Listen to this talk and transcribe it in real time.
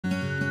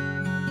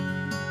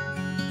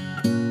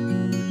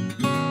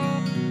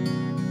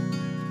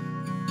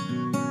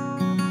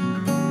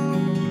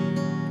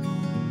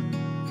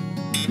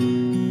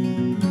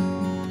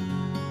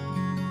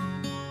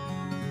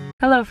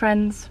Hello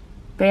friends,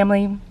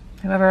 family,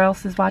 whoever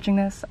else is watching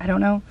this, I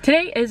don't know.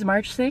 Today is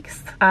March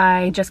 6th.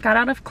 I just got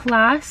out of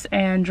class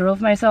and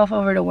drove myself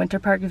over to Winter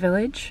Park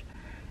Village.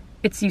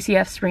 It's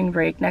UCF spring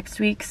break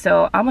next week,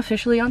 so I'm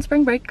officially on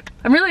spring break.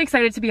 I'm really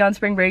excited to be on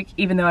spring break,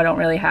 even though I don't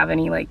really have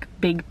any like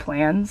big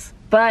plans.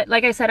 But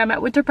like I said, I'm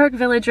at Winter Park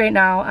Village right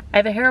now. I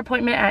have a hair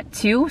appointment at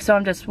 2, so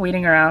I'm just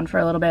waiting around for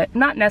a little bit. I'm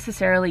not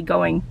necessarily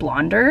going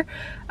blonder.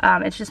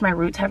 It's just my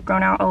roots have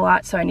grown out a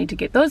lot, so I need to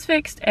get those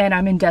fixed, and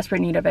I'm in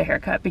desperate need of a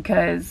haircut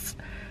because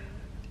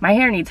my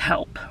hair needs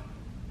help.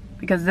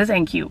 Because this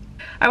ain't cute.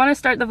 I want to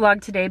start the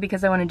vlog today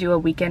because I want to do a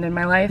weekend in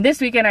my life.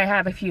 This weekend I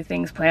have a few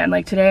things planned.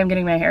 Like today I'm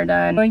getting my hair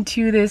done. I'm going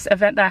to this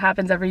event that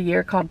happens every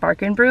year called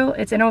Bark and Brew.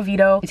 It's in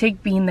Oviedo. I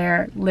take Bean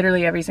there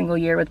literally every single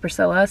year with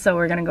Priscilla, so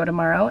we're gonna go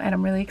tomorrow and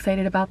I'm really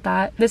excited about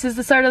that. This is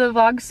the start of the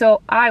vlog,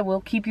 so I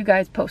will keep you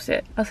guys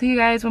posted. I'll see you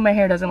guys when my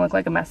hair doesn't look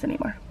like a mess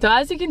anymore. So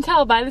as you can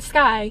tell by the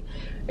sky,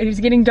 it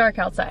is getting dark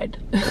outside.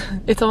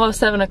 It's almost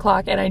 7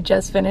 o'clock and I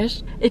just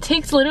finished. It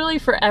takes literally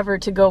forever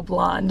to go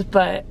blonde,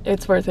 but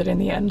it's worth it in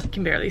the end. You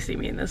can barely see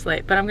me in this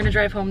light, but I'm gonna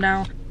drive home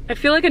now. I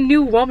feel like a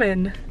new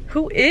woman.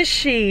 Who is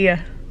she?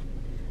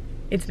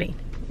 It's me.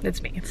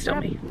 It's me. It's still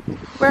me.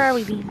 Where are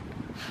we, Bean?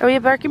 Are we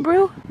at Bark and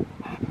Brew?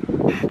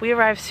 We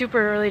arrived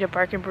super early to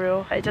Bark and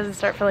Brew. It doesn't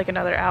start for like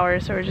another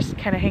hour, so we're just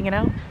kind of hanging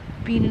out.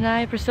 Bean and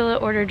I, Priscilla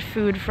ordered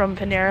food from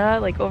Panera,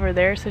 like over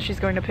there, so she's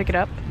going to pick it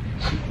up.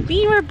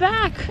 Bean, we're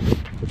back!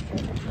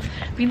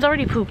 Bean's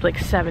already pooped like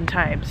 7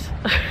 times.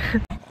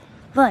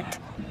 What?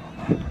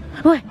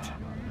 What?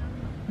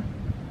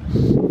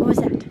 What was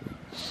that?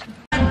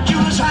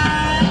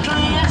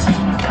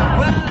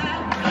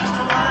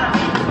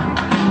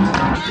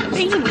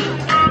 Bean!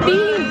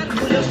 Bean!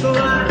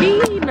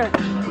 Bean!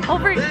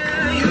 Over!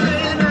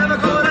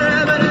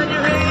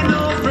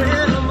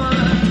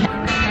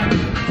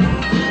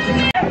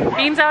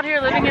 Bean's out here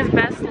living his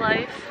best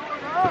life.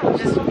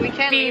 We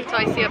can't leave till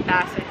I see a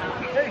basset.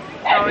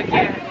 Oh, we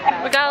can't.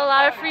 We got a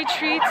lot of free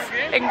treats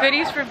and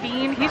goodies for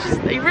Bean. He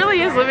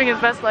really is living his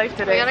best life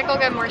today. We gotta go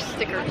get more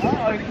stickers.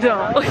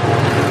 No.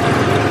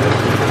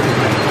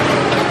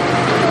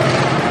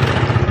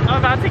 I'm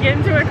about to get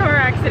into a car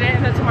accident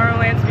in the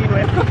Tomorrowland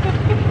Speedway.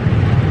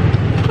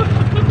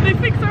 They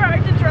fixed our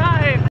hard to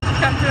drive. It's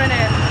come to an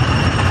end.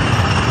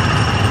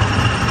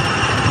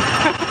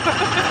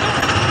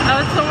 That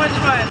was so much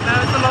fun. That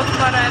was the most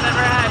fun I've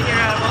ever had here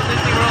at Walt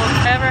Disney World.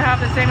 I ever have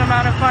the same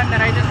amount of fun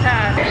that I just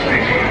had.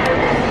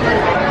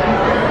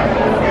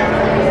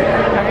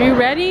 Are you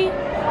ready?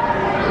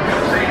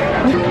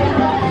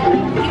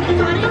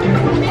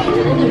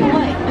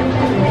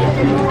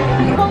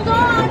 Hold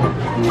on.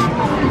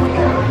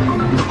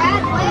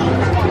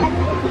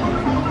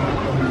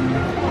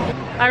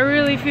 I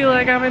really feel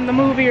like I'm in the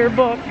movie or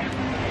book.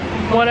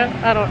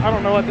 I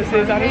don't know what this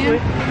is,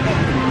 honestly.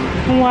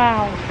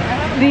 Wow.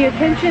 The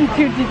attention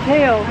to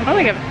detail. I don't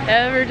think I've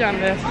ever done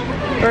this.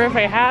 Or if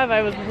I have,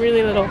 I was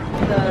really little.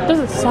 There's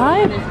a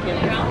slide.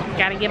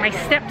 Gotta get my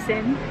steps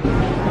in.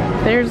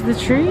 There's the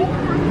tree.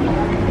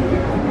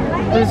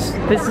 This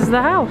is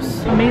the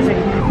house. Amazing.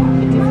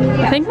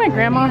 I think my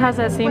grandma has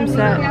that same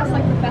set.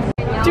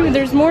 Dude,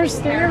 there's more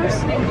stairs.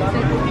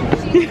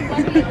 Look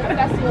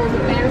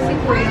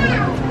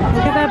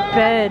at that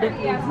bed.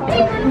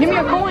 Give me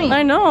a coin.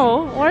 I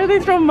know. Why are they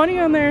throwing money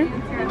on there?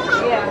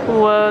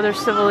 Whoa, there's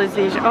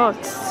civilization. Oh,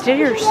 it's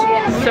stairs.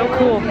 So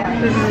cool.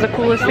 This is the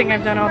coolest thing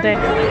I've done all day.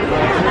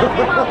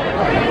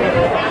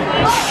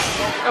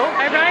 Oh,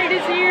 my ride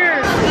is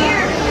here.